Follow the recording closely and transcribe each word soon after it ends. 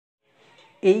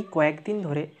এই কয়েকদিন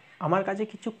ধরে আমার কাছে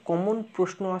কিছু কমন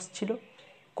প্রশ্ন আসছিল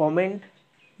কমেন্ট,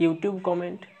 ইউটিউব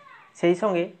কমেন্ট, সেই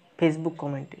সঙ্গে ফেসবুক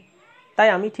কমেন্টে। তাই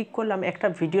আমি ঠিক করলাম একটা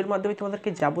ভিডিওর মাধ্যমে তোমাদেরকে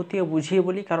যাবতীয় বুঝিয়ে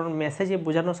বলি, কারণ মেসেজে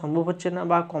বোঝানো সম্ভব হচ্ছে না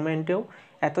বা কমেন্টেও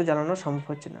এত জানানো সম্ভব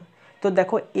হচ্ছে না। তো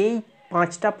দেখো, এই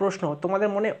 5টা প্রশ্ন তোমাদের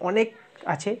মনে অনেক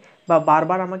আছে বা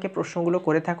বারবার আমাকে প্রশ্নগুলো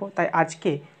করে থাকো, তাই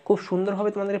আজকে খুব সুন্দরভাবে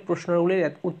তোমাদের এই প্রশ্নগুলির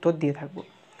উত্তর দিয়ে থাকবো।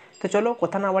 তো চলো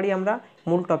কথা না বাড়িয়ে আমরা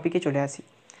মূল টপিকে চলে আসি।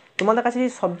 তোমাদের কাছে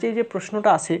সবচেয়ে যে প্রশ্নটা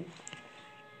আসে,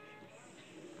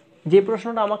 যে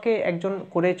প্রশ্নটা আমাকে একজন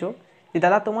করেছো যে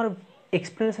দাদা তোমার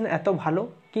এক্সপ্লেনেশন এত ভালো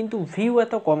কিন্তু ভিউ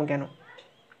এত কম কেন?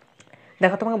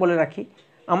 দেখো, তোমাকে বলে রাখি,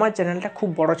 আমার চ্যানেলটা খুব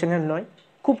বড় চ্যানেল নয়,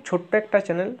 খুব ছোট্ট একটা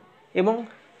চ্যানেল, এবং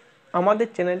আমাদের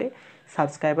চ্যানেলে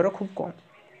সাবস্ক্রাইবারও খুব কম।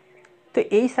 তো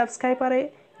এই সাবস্ক্রাইবারে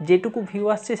যেটুকু ভিউ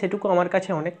আসছে সেটুকু আমার কাছে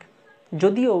অনেক,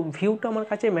 যদিও ভিউটা আমার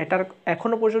কাছে ম্যাটার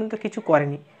এখনও পর্যন্ত কিছু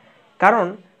করেনি, কারণ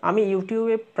আমি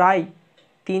ইউটিউবে প্রায়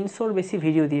 300-র বেশি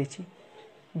ভিডিও দিয়েছি।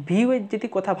 ভিউয়ের যদি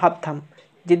কথা ভাবতাম,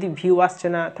 যদি ভিউ আসছে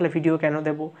না তাহলে ভিডিও কেন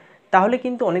দেব, তাহলে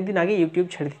কিন্তু অনেক দিন আগে ইউটিউব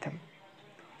ছেড়ে দিতাম।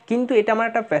 কিন্তু এটা আমার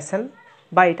একটা প্যাশন,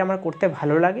 বা এটা আমার করতে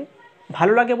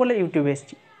ভালো লাগে বলে ইউটিউবে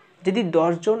এসেছি। যদি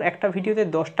 10 জন একটা ভিডিওতে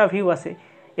 10টা ভিউ আসে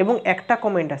এবং একটা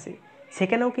কমেন্ট আসে,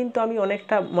 সেখানেও কিন্তু আমি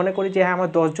অনেকটা মনে করি যে হ্যাঁ, আমার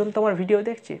 10 জন তো আমার ভিডিও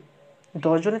দেখছে,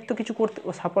 10 জনের তো কিছু করতে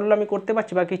সাফল্য আমি করতে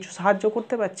পারছি বা কিছু সাহায্য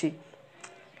করতে পারছি,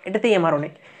 এটাতেই আমার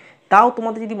অনেক। তাও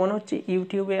তোমাদের যদি মনে হচ্ছে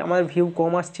ইউটিউবে আমার ভিউ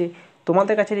কম আসছে,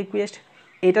 তোমাদের কাছে রিকোয়েস্ট,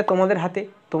 এটা তোমাদের হাতে,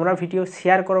 তোমরা ভিডিও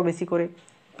শেয়ার করো বেশি করে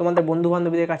তোমাদের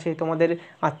বন্ধুবান্ধবীদের কাছে, তোমাদের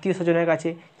আত্মীয় স্বজনের কাছে,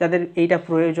 যাদের এইটা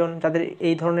প্রয়োজন, যাদের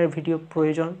এই ধরনের ভিডিও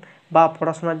প্রয়োজন বা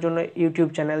পড়াশোনার জন্য ইউটিউব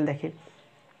চ্যানেল দেখে।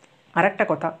 আর একটা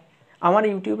কথা, আমার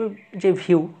ইউটিউবে যে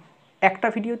ভিউ, একটা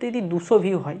ভিডিওতে যদি 200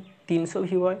 ভিউ হয়, 300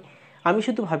 ভিউ হয়, আমি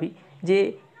শুধু ভাবি যে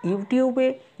ইউটিউবে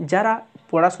যারা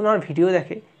পড়াশোনার ভিডিও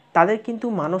দেখে তাদের কিন্তু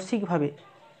মানসিকভাবে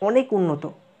অনেক উন্নত।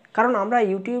 কারণ আমরা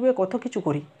ইউটিউবে কত কিছু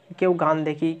করি, কেউ গান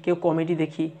দেখি, কেউ কমেডি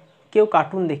দেখি, কেউ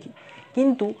কার্টুন দেখি,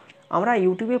 কিন্তু আমরা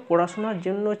ইউটিউবে পড়াশোনার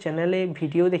জন্য চ্যানেলে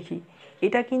ভিডিও দেখি,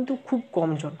 এটা কিন্তু খুব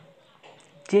কমজন।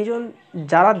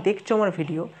 যারা দেখছো আমার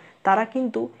ভিডিও, তারা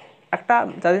কিন্তু একটা,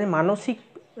 তাদের মানসিক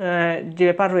যে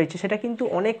ব্যাপার রয়েছে সেটা কিন্তু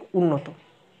অনেক উন্নত।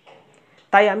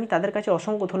 তাই আমি তাদের কাছে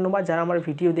অসংখ্য ধন্যবাদ, যারা আমার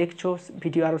ভিডিও দেখছো,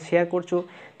 ভিডিও আরও শেয়ার করছো।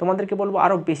 তোমাদেরকে বলবো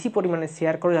আরও বেশি পরিমাণে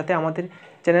শেয়ার করো, যাতে আমাদের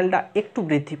চ্যানেলটা একটু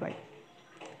বৃদ্ধি পায়।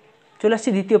 চলে আসছি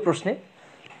দ্বিতীয় প্রশ্নে,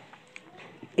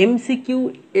 এমসিকিউ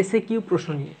এসএকিউ প্রশ্ন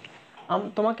নিয়ে।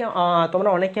 তোমরা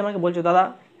অনেকে আমাকে বলছো দাদা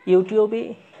ইউটিউবে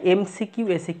এমসিকিউ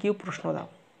এসএকিউ প্রশ্ন দাও।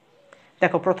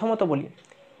 দেখো, প্রথমত বলি,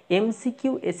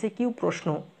 এমসিকিউ এসএকিউ প্রশ্ন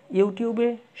ইউটিউবে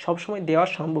সবসময় দেওয়া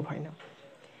সম্ভব হয় না।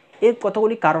 এর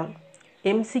কতগুলি কারণ।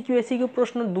 এমসিকিউ এসিকিউ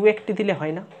প্রশ্ন 2-1টি দিলে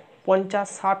হয় না,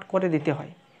 50-60 করে দিতে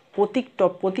হয়,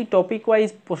 প্রতি টপিক ওয়াইজ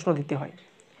প্রশ্ন দিতে হয়।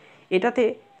 এটাতে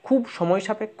খুব সময়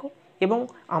সাপেক্ষ এবং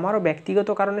আমারও ব্যক্তিগত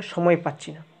কারণে সময় পাচ্ছি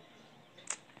না।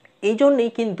 এই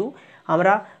জন্যেই কিন্তু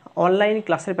আমরা অনলাইন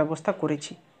ক্লাসের ব্যবস্থা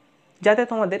করেছি, যাতে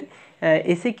তোমাদের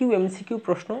এসিকিউ এমসিকিউ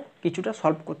প্রশ্ন কিছুটা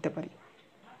সলভ করতে পারি।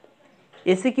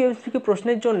 এসিকিউ এমসিকিউ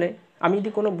প্রশ্নের জন্য আমি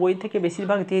যদি কোনো বই থেকে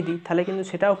বেশিরভাগ দিয়ে দিই, তাহলে কিন্তু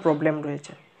সেটাও প্রবলেম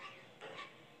রয়েছে।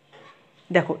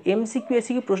 দেখো, এমসিকিউ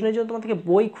এসিকিউ প্রশ্নের জন্য তোমাদেরকে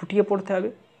বই খুঁটিয়ে পড়তে হবে,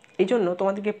 এই জন্য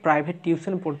তোমাদেরকে প্রাইভেট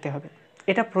টিউশন পড়তে হবে,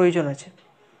 এটা প্রয়োজন আছে।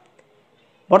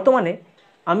 বর্তমানে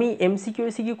আমি এমসিকিউ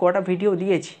এসিকিউ কটা ভিডিও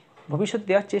দিয়েছি, ভবিষ্যতে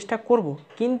দেওয়ার চেষ্টা করব,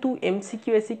 কিন্তু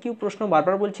এমসিকিউ এসিকিউ প্রশ্ন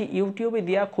বারবার বলছি ইউটিউবে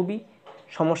দেওয়া খুবই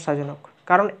সমস্যাজনক,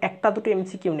 কারণ একটা দুটো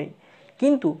এমসিকিউ নেই।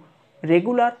 কিন্তু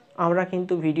রেগুলার আমরা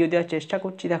কিন্তু ভিডিও দেওয়ার চেষ্টা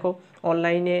করছি। দেখো,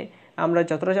 অনলাইনে আমরা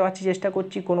যতটা পারছি চেষ্টা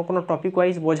করছি কোনো টপিক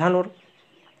ওয়াইজ বোঝানোর।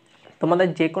 তোমাদের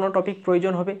যে কোনো টপিক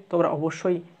প্রয়োজন হবে তোমরা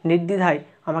অবশ্যই নির্দ্বিধায়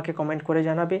আমাকে কমেন্ট করে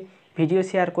জানাবে, ভিডিও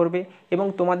শেয়ার করবে, এবং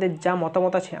তোমাদের যা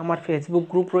মতামত আছে আমার ফেসবুক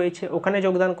গ্রুপ রয়েছে, ওখানে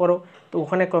যোগদান করো, তো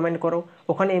ওখানে কমেন্ট করো,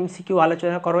 ওখানে এমসিকিউ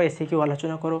আলোচনা করো, এসিকিউ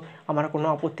আলোচনা করো, আমার কোনো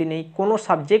আপত্তি নেই।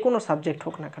 যে কোনো সাবজেক্ট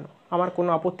হোক না কেন, আমার কোনো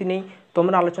আপত্তি নেই,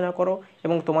 তোমরা আলোচনা করো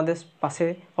এবং তোমাদের পাশে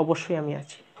অবশ্যই আমি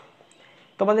আছি।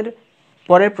 তোমাদের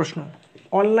পরের প্রশ্ন,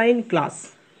 অনলাইন ক্লাস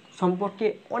সম্পর্কে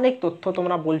অনেক তথ্য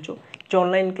তোমরা বলছো যে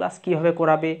অনলাইন ক্লাস কীভাবে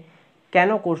করাবে,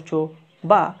 কেন করছো,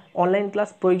 বা অনলাইন ক্লাস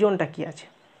প্রয়োজনটা কী আছে।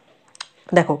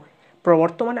 দেখো,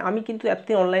 বর্তমানে আমি কিন্তু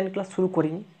এতদিন অনলাইন ক্লাস শুরু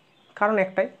করিনি, কারণ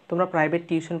একটাই, তোমরা প্রাইভেট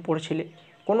টিউশন পড়ছিলে,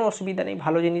 কোনো অসুবিধা নেই,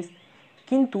 ভালো জিনিস।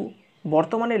 কিন্তু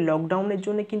বর্তমানে লকডাউনের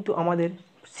জন্য কিন্তু আমাদের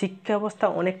শিক্ষা ব্যবস্থা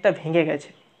অনেকটা ভেঙে গেছে।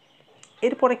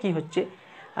 এরপরে কি হচ্ছে,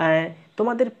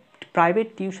 তোমাদের প্রাইভেট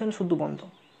টিউশন শুধু বন্ধ,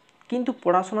 কিন্তু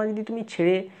পড়াশোনা যদি তুমি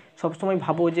ছেড়ে সবসময়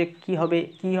ভাবো যে কী হবে,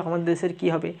 আমাদের দেশের কী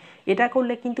হবে, এটা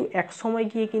করলে কিন্তু এক সময়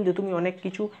গিয়ে কিন্তু তুমি অনেক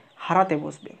কিছু হারাতে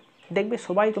বসবে। দেখবে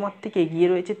সবাই তোমার থেকে এগিয়ে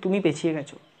রয়েছে, তুমি পিছিয়ে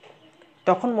গেছো।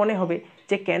 তখন মনে হবে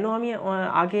যে কেন আমি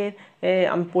আগে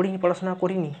আমি পড়াশোনা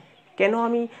করিনি, কেন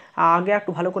আমি আগে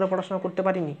একটু ভালো করে পড়াশোনা করতে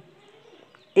পারিনি?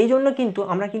 এই জন্য কিন্তু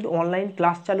আমরা কিন্তু অনলাইন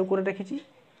ক্লাস চালু করে রেখেছি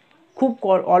খুব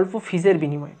অল্প ফিজের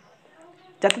বিনিময়ে,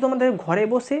 যাতে তোমাদের ঘরে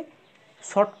বসে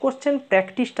শর্ট কোশ্চেন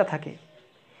প্র্যাকটিসটা থাকে।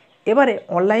 এবারে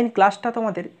অনলাইন ক্লাসটা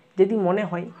তোমাদের যদি মনে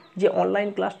হয় যে অনলাইন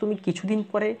ক্লাস তুমি কিছুদিন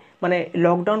পরে মানে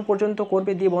লকডাউন পর্যন্ত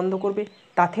করবে দিয়ে বন্ধ করবে,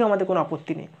 তাতেও আমাদের কোনো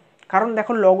আপত্তি নেই। কারণ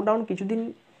দেখো, লকডাউন কিছুদিন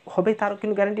হবে তার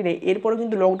কিন্তু গ্যারান্টি নেই, এরপরেও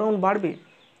কিন্তু লকডাউন বাড়বে।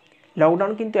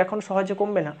 লকডাউন কিন্তু এখন সহজে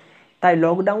কমবে না। তাই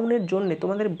লকডাউনের জন্যে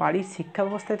তোমাদের বাড়ির শিক্ষা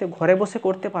ব্যবস্থাতে ঘরে বসে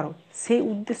করতে পারো, সেই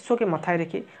উদ্দেশ্যকে মাথায়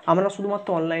রেখে আমরা শুধুমাত্র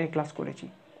অনলাইন ক্লাস করেছি।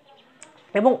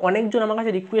 এবং অনেকজন আমার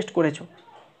কাছে রিকোয়েস্ট করেছো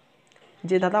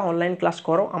যে দাদা অনলাইন ক্লাস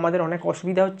করো, আমাদের অনেক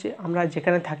অসুবিধা হচ্ছে, আমরা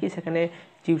যেখানে থাকি সেখানে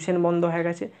টিউশন বন্ধ হয়ে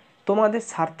গেছে। তোমাদের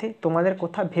স্বার্থে, তোমাদের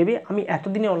কথা ভেবে আমি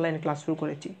এতদিনে অনলাইন ক্লাস শুরু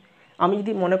করেছি। আমি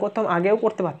যদি মনে করতাম আগেও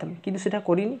করতে পারতাম, কিন্তু সেটা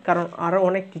করিনি, কারণ আরও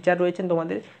অনেক টিচার রয়েছেন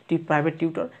তোমাদের প্রাইভেট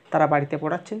টিউটর, তারা বাড়িতে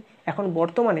পড়াচ্ছেন। এখন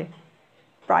বর্তমানে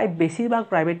প্রায় বেশিরভাগ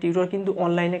প্রাইভেট টিউটর কিন্তু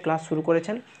অনলাইনে ক্লাস শুরু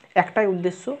করেছেন, একটাই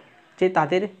উদ্দেশ্য যে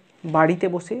তাদের বাড়িতে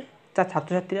বসে তার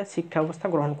ছাত্রছাত্রীরা শিক্ষা ব্যবস্থা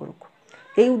গ্রহণ করুক।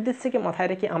 এই উদ্দেশ্যকে মাথায়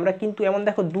রেখে আমরা কিন্তু এমন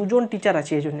দেখো 2জন টিচার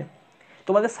আছি, এই জন্যে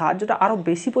তোমাদের সাহায্যটা আরও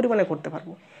বেশি পরিমাণে করতে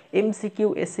পারবো। MCQ,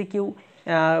 SCQ,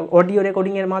 অডিও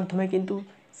রেকর্ডিংয়ের মাধ্যমে কিন্তু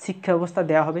শিক্ষা ব্যবস্থা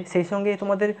দেওয়া হবে, সেই সঙ্গে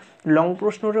তোমাদের লং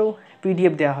প্রশ্নেরও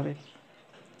PDF দেওয়া হবে।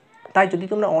 তাই যদি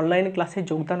তোমরা অনলাইন ক্লাসে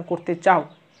যোগদান করতে চাও,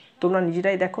 তোমরা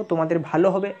নিজেরাই দেখো, তোমাদের ভালো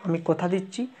হবে, আমি কথা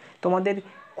দিচ্ছি। তোমাদের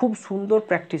খুব সুন্দর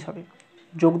প্র্যাকটিস হবে।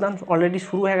 যোগদান অলরেডি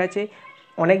শুরু হয়ে গেছে,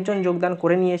 অনেকজন যোগদান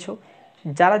করে নিয়েছো।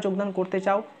 যারা যোগদান করতে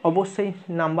চাও অবশ্যই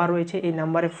নাম্বার রয়েছে, এই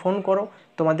নাম্বারে ফোন করো,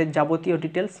 তোমাদের যাবতীয়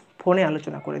ডিটেলস ফোনে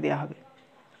আলোচনা করে দেওয়া হবে।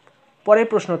 পরের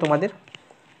প্রশ্ন তোমাদের,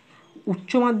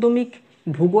 উচ্চ মাধ্যমিক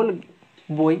ভূগোল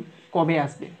বই কবে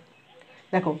আসবে?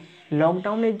 দেখো,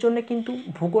 লকডাউনের জন্য কিন্তু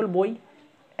ভূগোল বই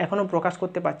এখনও প্রকাশ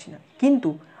করতে পারছি না, কিন্তু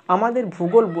আমাদের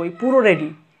ভূগোল বই পুরো রেডি,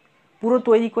 পুরো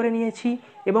তৈরি করে নিয়েছি,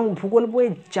 এবং ভূগোল বইয়ে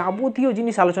যাবতীয়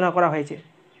জিনিস আলোচনা করা হয়েছে।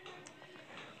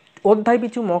 অধ্যায়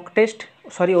পিছু মক টেস্ট,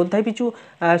 অধ্যায় পিছু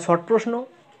শর্ট প্রশ্ন,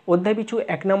 অধ্যায় পিছু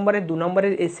 1 নম্বরের 2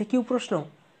 নম্বরের SCQ প্রশ্ন,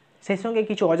 সেই সঙ্গে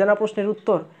কিছু অজানা প্রশ্নের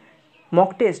উত্তর,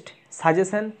 মক টেস্ট,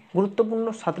 সাজেশান, গুরুত্বপূর্ণ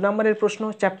 7 নম্বরের প্রশ্ন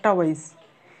চ্যাপ্টার ওয়াইজ,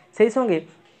 সেই সঙ্গে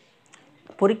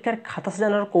পরীক্ষার খাতা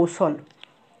সাজানোর কৌশল,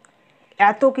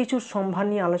 এত কিছু সম্ভার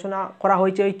নিয়ে আলোচনা করা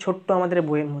হয়েছে ওই ছোট্ট আমাদের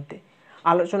বইয়ের মধ্যে।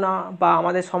 আলোচনা বা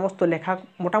আমাদের সমস্ত লেখা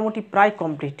মোটামুটি প্রায়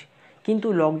কমপ্লিট, কিন্তু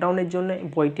লকডাউনের জন্য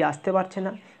বইটি আসতে পারছে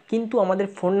না। কিন্তু আমাদের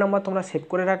ফোন নাম্বার তোমরা সেভ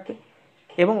করে রাখবে,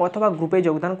 এবং অথবা গ্রুপে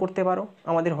যোগদান করতে পারো,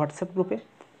 আমাদের হোয়াটসঅ্যাপ গ্রুপে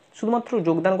শুধুমাত্র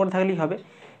যোগদান করে থাকলেই হবে।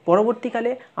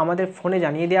 পরবর্তীকালে আমাদের ফোনে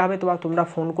জানিয়ে দেওয়া হবে, তোমরা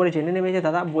ফোন করে জেনে নেবে যে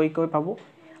দাদা বই কবে পাবো।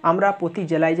 আমরা প্রতি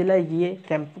জেলায় জেলায় গিয়ে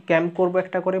ক্যাম্প করব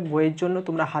একটা করে বইয়ের জন্য।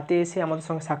 তোমরা হাতে এসে আমাদের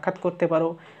সঙ্গে সাক্ষাৎ করতে পারো,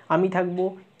 আমি থাকবো,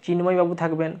 চিন্ময়বাবু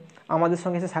থাকবেন, আমাদের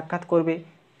সঙ্গে এসে সাক্ষাৎ করবে,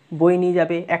 বই নিয়ে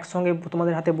যাবে, একসঙ্গে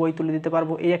তোমাদের হাতে বই তুলে দিতে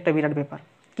পারবো। এই একটা বিরাট ব্যাপার,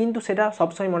 কিন্তু সেটা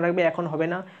সবসময় মনে রাখবে এখন হবে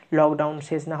না, লকডাউন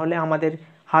শেষ না হলে আমাদের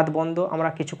হাত বন্ধ, আমরা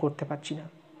কিছু করতে পারছি না।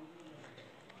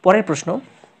 পরের প্রশ্ন,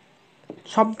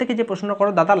 সবথেকে যে প্রশ্ন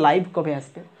করো দাদা লাইভ কবে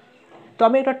আসবে? তো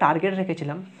আমি একটা টার্গেট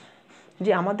রেখেছিলাম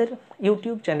যে আমাদের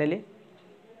ইউটিউব চ্যানেলে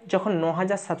যখন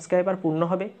 9000 সাবস্ক্রাইবার পূর্ণ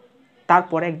হবে,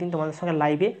 তারপরে একদিন তোমাদের সঙ্গে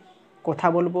লাইভে কথা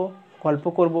বলবো, গল্প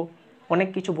করব, অনেক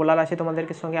কিছু বলার আছে,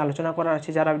 তোমাদেরকে সঙ্গে আলোচনা করার আছে।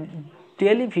 যারা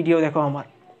ডেইলি ভিডিও দেখো আমার,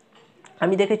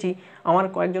 আমি দেখেছি আমার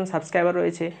কয়েকজন সাবস্ক্রাইবার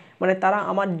রয়েছে, মানে তারা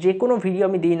আমার যে কোনো ভিডিও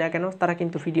আমি দিই না কেন, তারা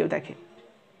কিন্তু ভিডিও দেখে,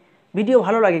 ভিডিও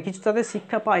ভালো লাগে, কিছু তাদের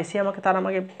শিক্ষা পায়, তারা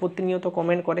আমাকে প্রতিনিয়ত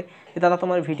কমেন্ট করে যে দাদা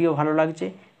তোমার ভিডিও ভালো লাগছে,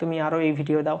 তুমি আরও এই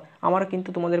ভিডিও দাও। আমারও কিন্তু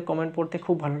তোমাদের কমেন্ট পড়তে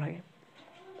খুব ভালো লাগে।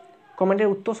 কমেন্টের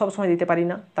উত্তর সবসময় দিতে পারি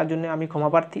না, তার জন্য আমি ক্ষমা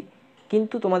প্রার্থী,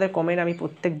 কিন্তু তোমাদের কমেন্ট আমি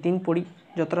প্রত্যেক দিন পড়ি,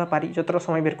 যতটা পারি, যতটা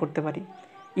সময় বের করতে পারি।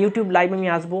 ইউটিউব লাইভ আমি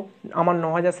আসবো, আমার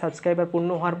 9000 সাবস্ক্রাইবার পূর্ণ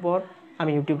হওয়ার পর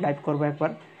আমি ইউটিউব লাইভ করবো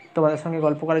একবার তোমাদের সঙ্গে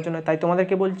গল্প করার জন্য। তাই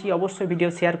তোমাদেরকে বলছি অবশ্যই ভিডিও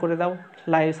শেয়ার করে দাও,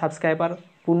 লাইভ সাবস্ক্রাইবার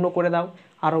পূর্ণ করে দাও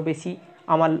আরও বেশি।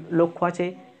 আমার লক্ষ্য আছে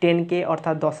 10K,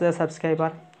 অর্থাৎ 10,000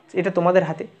 সাবস্ক্রাইবার। এটা তোমাদের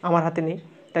হাতে, আমার হাতে নেই।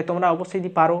 তাই তোমরা অবশ্যই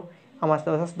যদি পারো আমার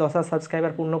 10,000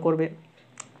 সাবস্ক্রাইবার পূর্ণ করবে।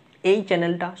 এই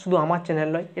চ্যানেলটা শুধু আমার চ্যানেল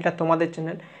নয়, এটা তোমাদের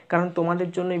চ্যানেল, কারণ তোমাদের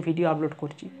জন্যই ভিডিও আপলোড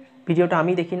করছি। ভিডিওটা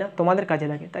আমি দেখি না, তোমাদের কাজে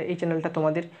লাগে, তাই এই চ্যানেলটা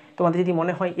তোমাদের। তোমাদের যদি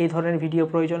মনে হয় এই ধরনের ভিডিও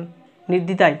প্রয়োজন,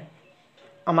 নির্দ্বিধায়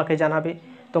আমাকে জানাবে।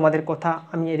 তোমাদের কথা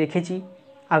আমি রেখেছি,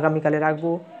 আগামীকালে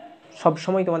রাখবো,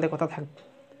 সবসময় তোমাদের কথা থাকবে।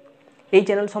 এই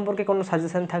চ্যানেল সম্পর্কে কোনো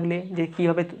সাজেশান থাকলে যে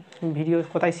কীভাবে ভিডিও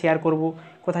কোথায় শেয়ার করব,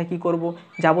 কোথায় কি করব,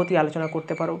 যাবতীয় আলোচনা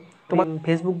করতে পারো। তোমার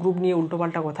ফেসবুক গ্রুপ নিয়ে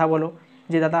উল্টোপাল্টা কথা বলো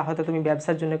যে দাদা হয়তো তুমি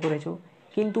ব্যবসার জন্য করেছো,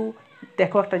 কিন্তু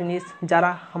দেখো একটা জিনিস, যারা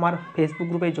আমার ফেসবুক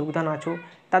গ্রুপে যোগদান আছো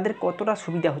তাদের কতটা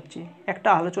সুবিধা হচ্ছে। একটা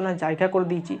আলোচনার জায়গা করে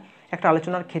দিয়েছি, একটা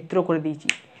আলোচনার ক্ষেত্র করে দিয়েছি।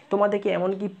 তোমাদেরকে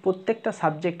এমনকি প্রত্যেকটা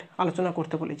সাবজেক্ট আলোচনা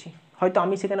করতে বলেছি। হয়তো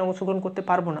আমি সেখানে অংশগ্রহণ করতে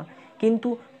পারবো না, কিন্তু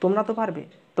তোমরা তো পারবে।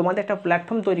 তোমাদের একটা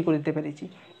প্ল্যাটফর্ম তৈরি করে দিতে পেরেছি।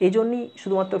 এই জন্যই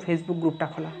শুধুমাত্র ফেসবুক গ্রুপটা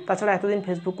খোলা, তাছাড়া এতদিন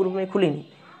ফেসবুক গ্রুপ আমি খুলিনি।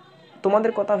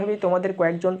 তোমাদের কথা ভেবেই তোমাদের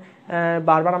কয়েকজন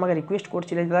বারবার আমাকে রিকোয়েস্ট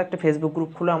করছিলে দাদা একটা ফেসবুক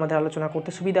গ্রুপ খুলে আমাদের আলোচনা করতে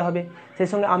সুবিধা হবে, সেই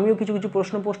সঙ্গে আমিও কিছু কিছু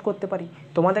প্রশ্ন পোস্ট করতে পারি,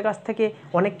 তোমাদের কাছ থেকে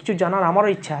অনেক কিছু জানার আমারও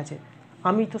ইচ্ছা আছে।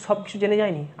 আমি তো সব কিছু জেনে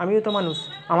যাইনি, আমিও তো মানুষ,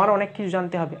 আমারও অনেক কিছু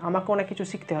জানতে হবে, আমাকে অনেক কিছু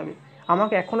শিখতে হবে,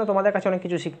 আমাকে এখনও তোমাদের কাছে অনেক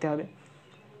কিছু শিখতে হবে।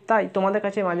 তাই তোমাদের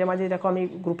কাছে মাঝে মাঝে দেখো আমি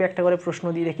গ্রুপে একটা করে প্রশ্ন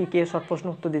দিই, দেখি কে সব প্রশ্ন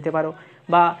উত্তর দিতে পারো,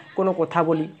 বা কোনো কথা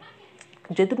বলি,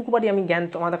 যেটুকু পারি আমি জ্ঞান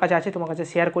তোমাদের কাছে আছে তোমার কাছে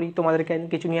শেয়ার করি, তোমাদেরকে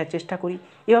কিছু নেওয়ার চেষ্টা করি।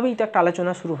 এভাবেই তো একটা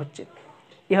আলোচনা শুরু হচ্ছে,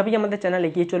 এভাবেই আমাদের চ্যানেল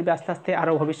এগিয়ে চলবে, আস্তে আস্তে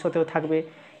আরও ভবিষ্যতেও থাকবে।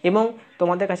 এবং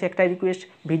তোমাদের কাছে একটাই রিকোয়েস্ট,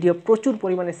 ভিডিও প্রচুর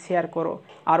পরিমাণে শেয়ার করো,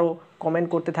 আরও কমেন্ট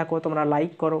করতে থাকো, তোমরা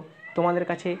লাইক করো, তোমাদের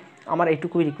কাছে আমার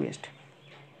এইটুকুই রিকোয়েস্ট।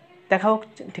 দেখা হোক,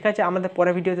 ঠিক আছে, আমাদের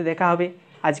পরের ভিডিওতে দেখা হবে।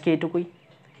 আজকে এটুকুই।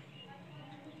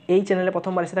 এই চ্যানেলে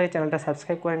প্রথমবার এসে থাকে চ্যানেলটা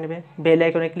সাবস্ক্রাইব করে নেবে, বেল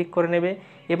আইকনে ক্লিক করে নেবে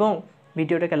এবং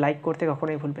ভিডিওটাকে লাইক করতে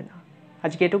কখনোই ভুলবে না।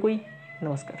 আজকে এটুকুই,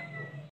 নমস্কার।